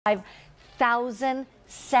5,000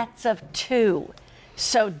 sets of 2.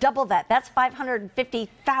 So double that. That's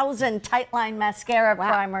 550,000 TIGHTLINE mascara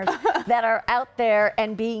primers that are out there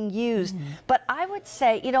and being used. But I would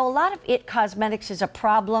say, you know, a lot of IT Cosmetics is a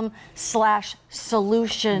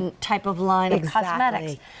problem/solution type of line of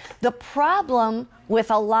cosmetics. The problem with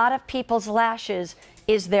a lot of people's lashes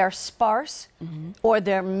is they're sparse or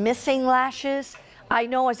they're missing lashes. I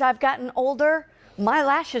know as I've gotten older, my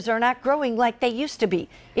lashes are not growing like they used to be.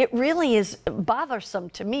 It really is bothersome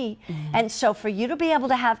to me. And so for you to be able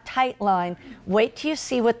to have TIGHTLINE, wait till you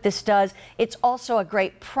see what this does. It's also a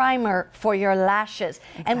great primer for your lashes.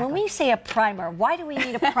 And when we say a primer, why do we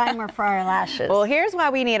need a primer for our lashes? Well, here's why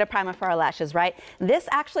we need a primer for our lashes, right? This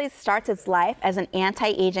actually starts its life as an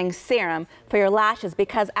anti-aging serum for your lashes,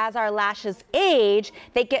 because as our lashes age,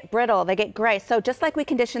 they get brittle, they get gray. So just like we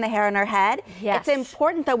condition the hair on our head, it's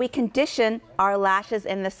important that we condition our lashes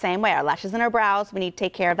in the same way. Our lashes and our brows, we need to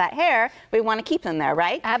take care of that hair. We want to keep them there,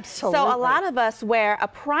 right? Absolutely. So a lot of us wear a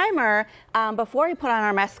primer before we put on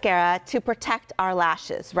our mascara to protect our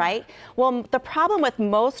lashes, right? Well, the problem with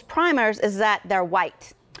most primers is that they're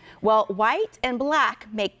white. Well, white and black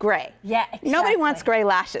make gray. Yeah, exactly. Nobody wants gray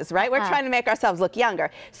lashes, right? We're trying to make ourselves look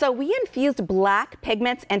younger. So we infused black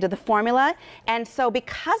pigments into the formula. And so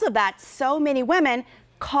because of that, so many women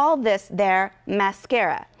call this their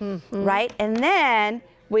mascara, right? And then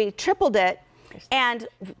we tripled it. And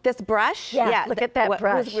this brush, look at that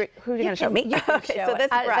brush. Who are you going to show me? Okay, so this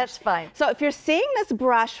brush. That's fine. So if you're seeing this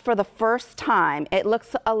brush for the first time, it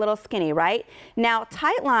looks a little skinny, right? Now,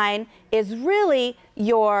 TIGHTLINE is really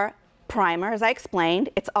your primer, as I explained.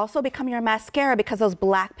 It's also become your mascara because those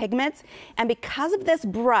black pigments. And because of this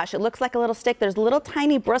brush, it looks like a little stick. There's little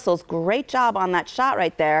tiny bristles. Great job on that shot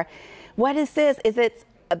right there. What this is it's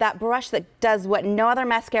that brush that does what no other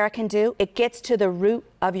mascara can do. It gets to the root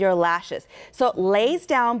of your lashes. So it lays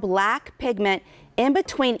down black pigment in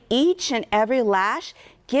between each and every lash,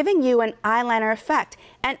 giving you an eyeliner effect.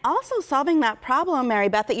 And also solving that problem, Mary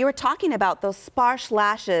Beth, that you were talking about, those sparse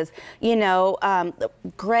lashes, you know,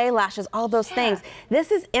 gray lashes, all those things.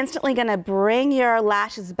 This is instantly gonna bring your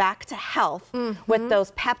lashes back to health with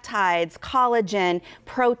those peptides, collagen,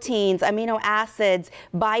 proteins, amino acids,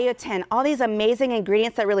 biotin, all these amazing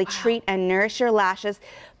ingredients that really treat and nourish your lashes.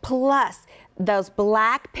 Plus, those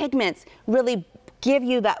black pigments really give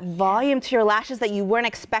you that volume to your lashes that you weren't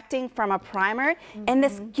expecting from a primer. And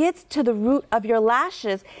this gets to the root of your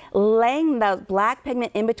lashes, laying that black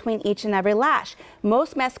pigment in between each and every lash.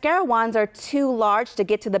 Most mascara wands are too large to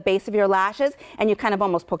get to the base of your lashes, and you kind of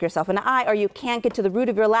almost poke yourself in the eye, or you can't get to the root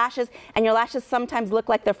of your lashes, and your lashes sometimes look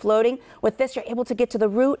like they're floating. With this, you're able to get to the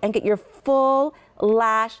root and get your full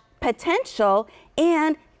lash potential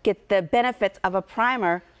and get the benefits of a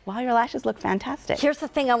primer while your lashes look fantastic. Here's the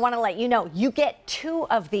thing I want to let you know. You get 2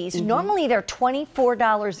 of these. Normally they're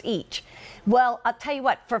 $24 each. Well, I'll tell you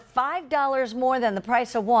what, for $5 more than the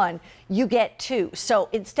price of one, you get 2. So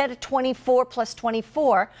instead of 24 plus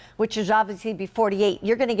 24, which is obviously be 48,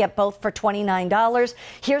 you're going to get both for $29.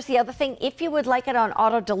 Here's the other thing. If you would like it on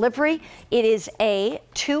auto delivery, it is a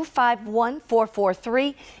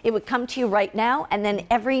 251443. It would come to you right now, and then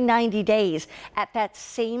every 90 days at that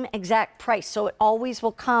same exact price. So it always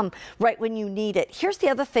will come right when you need it. Here's the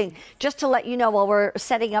other thing, just to let you know while we're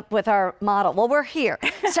setting up with our model. Well, we're here.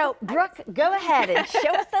 So Brooke, go ahead and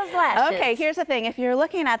show us those lashes. Okay, here's the thing. If you're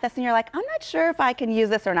looking at this and you're like, I'm not sure if I can use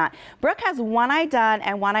this or not. Brooke has one eye done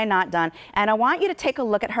and one eye not done. And I want you to take a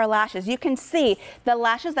look at her lashes. You can see the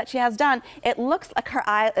lashes that she has done. It looks like her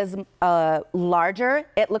eye is larger.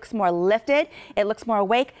 It looks more lifted. It looks more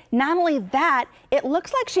awake. Not only that, it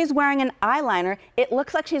looks like she's wearing an eyeliner. It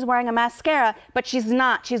looks like she's wearing a mascara, but she's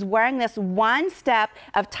not. She's wearing this one step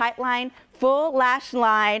of TIGHTLINE full lash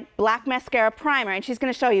line black mascara primer, and she's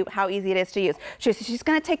going to show you how easy it is to use. She's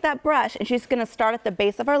going to take that brush and she's going to start at the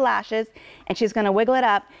base of her lashes, and she's going to wiggle it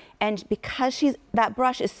up. And because that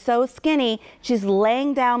brush is so skinny, she's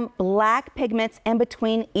laying down black pigments in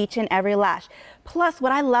between each and every lash. Plus,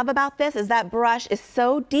 what I love about this is that brush is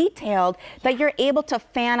so detailed that you're able to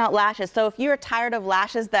fan out lashes. So if you're tired of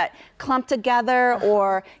lashes that clump together,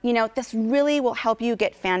 or, you know, this really will help you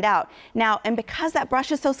get fanned out. Now, and because that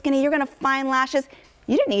brush is so skinny, you're going to find lashes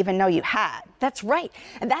you didn't even know you had. That's right.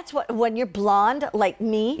 And that's what, when you're blonde like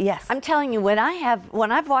me, yes, I'm telling you, when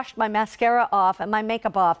I've washed my mascara off and my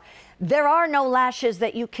makeup off, there are no lashes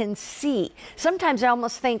that you can see. Sometimes I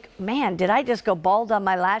almost think, man, did I just go bald on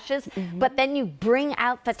my lashes? But then you bring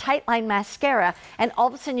out the TIGHTLINE mascara and all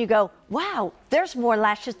of a sudden you go, wow, there's more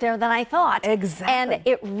lashes there than I thought. Exactly. And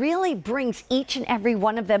it really brings each and every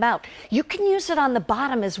one of them out. You can use it on the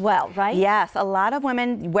bottom as well, right? Yes, a lot of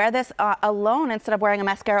women wear this alone instead of wearing a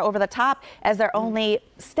mascara over the top as their only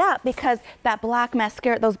step, because that black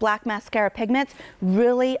mascara, those black mascara pigments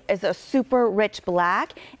really is a super rich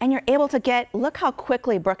black, and you're able to get, look how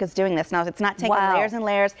quickly Brooke is doing this now. It's not taking layers and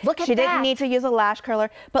layers. Look at She that. didn't need to use a lash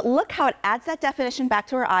curler, but look how it adds that definition back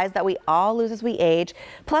to her eyes that we all lose as we age.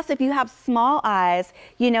 Plus, if you have small eyes,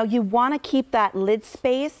 you know, you want to keep that lid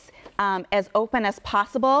space as open as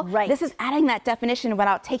possible. Right. This is adding that definition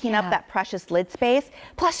without taking up that precious lid space.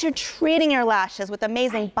 Plus, you're treating your lashes with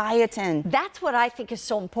amazing biotin. That's what I think is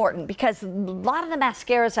so important, because a lot of the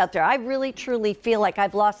mascaras out there, I really truly feel like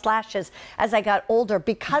I've lost lashes as I got older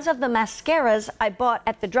because of the mascaras I bought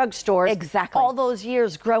at the drugstores. Exactly. All those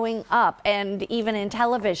years growing up and even in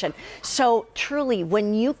television. So truly,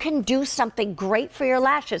 when you can do something great for your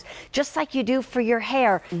lashes, just like you do for your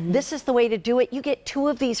hair, this is the way to do it. You get 2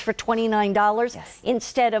 of these for $29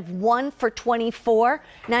 instead of 1 for $24.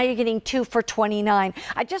 Now you're getting 2 for $29.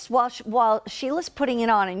 I just, while Sheila's putting it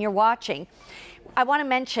on and you're watching, I want to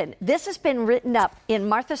mention, this has been written up in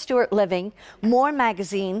Martha Stewart Living, More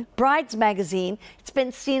Magazine, Brides Magazine. It's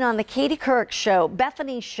been seen on the Katie Couric Show,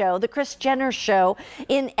 Bethany Show, the Kris Jenner Show.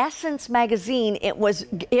 In Essence Magazine, it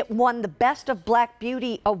won the Best of Black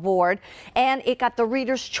Beauty Award, and it got the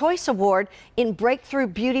Reader's Choice Award in Breakthrough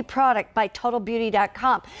Beauty Product by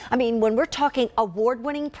TotalBeauty.com. I mean, when we're talking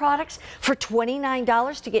award-winning products for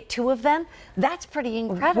 $29 to get 2 of them, that's pretty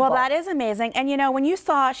incredible. Well, that is amazing. And you know, when you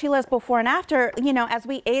saw Sheila's before and after, you know, as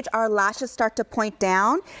we age, our lashes start to point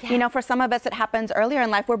down. You know, for some of us, it happens earlier in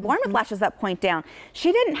life. We're born with lashes that point down.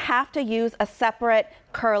 She didn't have to use a separate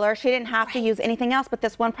curler. She didn't have to use anything else but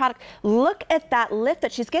this one product. Look at that lift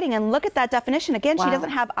that she's getting, and look at that definition. Again, she doesn't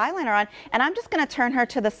have eyeliner on, and I'm just going to turn her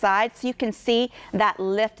to the side so you can see that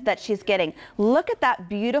lift that she's getting. Look at that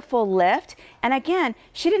beautiful lift. And again,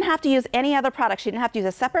 she didn't have to use any other product. She didn't have to use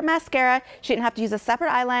a separate mascara. She didn't have to use a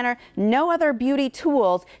separate eyeliner. No other beauty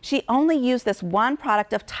tools. She only used this one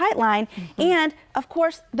product of TIGHTLINE. And of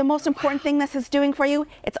course, the most important thing this is doing for you,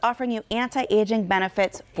 it's offering you anti-aging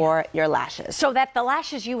benefits for your lashes. So that the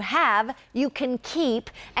lashes you have, you can keep,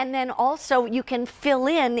 and then also you can fill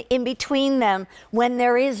in between them when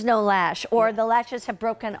there is no lash or the lashes have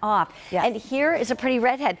broken off. And here is a pretty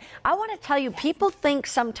redhead. I want to tell you, people think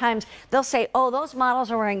sometimes, they'll say, oh, those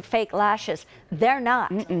models are wearing fake lashes. They're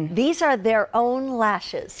not. These are their own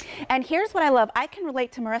lashes. And here's what I love. I can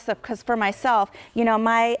relate to Marissa because for myself, you know,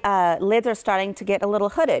 my lids are starting to get a little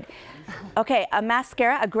hooded. Okay, a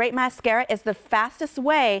mascara, a great mascara is the fastest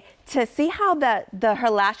way to see how her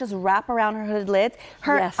lashes wrap around her hooded lids.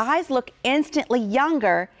 Her eyes look instantly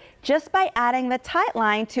younger just by adding the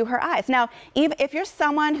TIGHTLINE to her eyes. Now, even if you're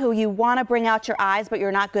someone who you want to bring out your eyes, but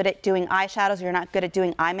you're not good at doing eyeshadows, you're not good at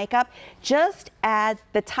doing eye makeup, just add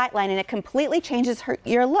the TIGHTLINE and it completely changes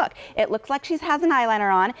your look. It looks like she has an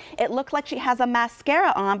eyeliner on. It looks like she has a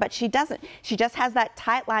mascara on, but she doesn't. She just has that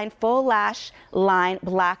TIGHTLINE full lash line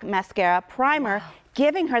black mascara primer.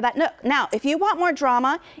 Giving her that look. Now, if you want more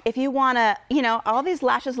drama, if you want to, you know, all these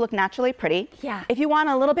lashes look naturally pretty. If you want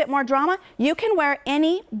a little bit more drama, you can wear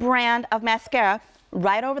any brand of mascara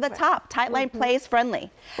right over the top. TIGHTLINE plays friendly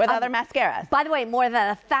with other mascaras. By the way, more than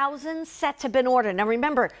 1,000 sets have been ordered. Now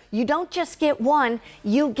remember, you don't just get one,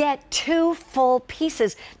 you get 2 full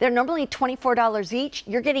pieces. They're normally $24 each.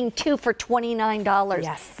 You're getting 2 for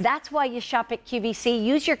 $29. That's why you shop at QVC.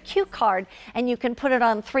 Use your Q card and you can put it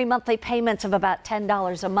on 3 monthly payments of about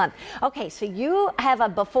 $10 a month. Okay, so you have a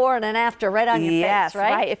before and an after right on your face,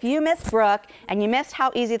 right? If you missed Brooke and you missed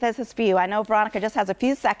how easy this is for you, I know Veronica just has a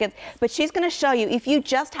few seconds, but she's going to show you. If you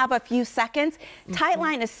just have a few seconds,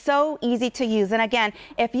 TIGHTLINE is so easy to use. And again,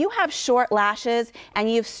 if you have short lashes and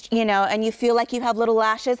you feel like you have little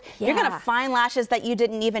lashes, you're going to find lashes that you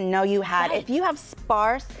didn't even know you had. If you have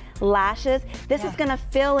sparse lashes, this is going to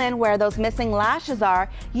fill in where those missing lashes are.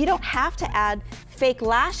 You don't have to add fake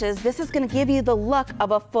lashes. This is going to give you the look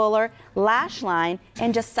of a fuller lash line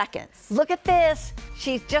in just seconds. Look at this.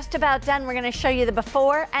 She's just about done. We're going to show you the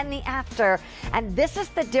before and the after. And this is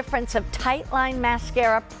the difference of TIGHTLINE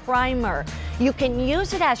Mascara Primer. You can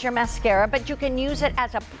use it as your mascara, but you can use it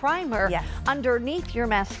as a primer underneath your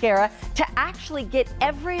mascara to actually get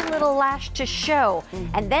every little lash to show,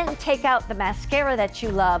 and then take out the mascara that you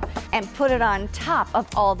love and put it on top of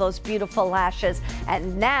all those beautiful lashes.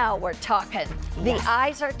 And now we're talking. The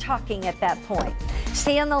eyes are talking at that point.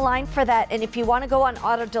 Stay on the line for that. And if you want to go on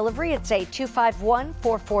auto delivery, it's a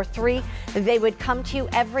 251-443. They would come to you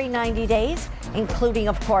every 90 days, including,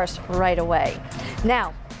 of course, right away.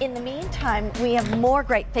 Now, in the meantime, we have more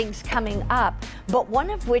great things coming up, but one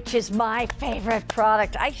of which is my favorite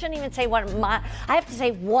product. I shouldn't even say one of my, I have to say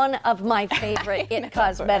one of my favorite IT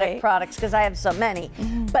cosmetic products, because I have so many.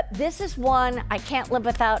 But this is one I can't live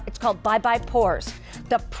without. It's called Bye Bye Pores,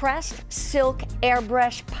 the pressed silk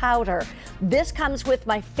airbrush powder. This comes with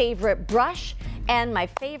my favorite brush and my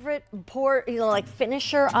favorite pore, like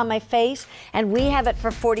finisher on my face, and we have it for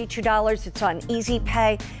 $42. It's on Easy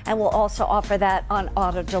Pay, and we'll also offer that on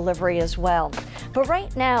auto delivery as well. But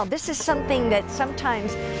right now, this is something that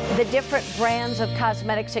sometimes the different brands of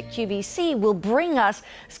cosmetics at QVC will bring us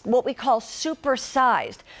what we call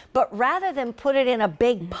supersized, but rather than put it in a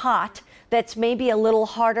big pot that's maybe a little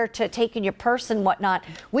harder to take in your purse and whatnot,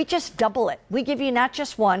 we just double it. We give you not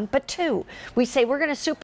just one, but two. We say we're going to